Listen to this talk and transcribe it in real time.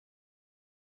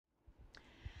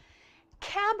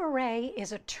Cabaret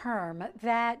is a term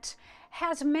that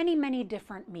has many, many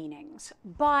different meanings,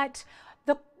 but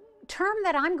the term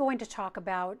that I'm going to talk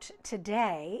about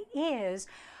today is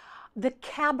the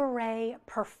cabaret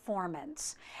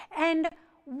performance. And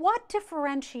what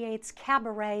differentiates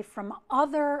cabaret from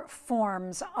other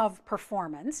forms of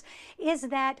performance is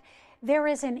that there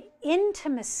is an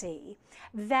intimacy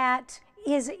that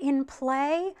is in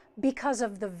play because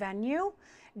of the venue.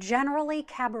 Generally,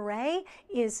 cabaret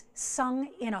is sung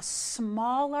in a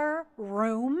smaller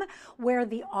room where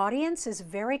the audience is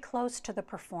very close to the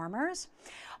performers.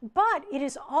 But it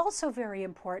is also very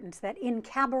important that in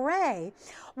cabaret,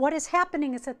 what is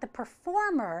happening is that the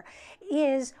performer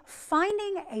is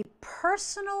finding a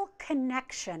personal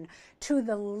connection to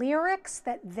the lyrics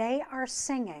that they are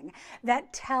singing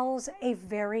that tells a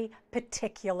very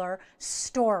particular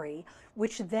story,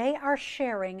 which they are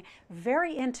sharing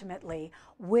very intimately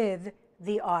with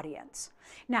the audience.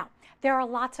 Now, there are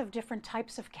lots of different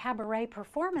types of cabaret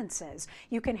performances.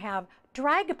 You can have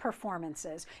drag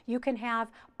performances, you can have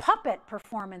puppet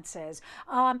performances,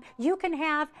 you can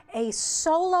have a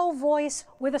solo voice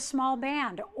with a small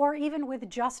band or even with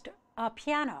just a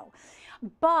piano.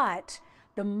 But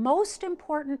the most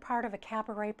important part of a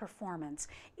cabaret performance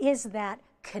is that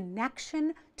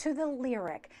connection to the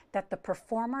lyric that the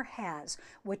performer has,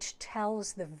 which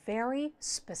tells the very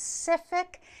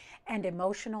specific and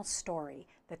emotional story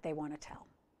that they want to tell.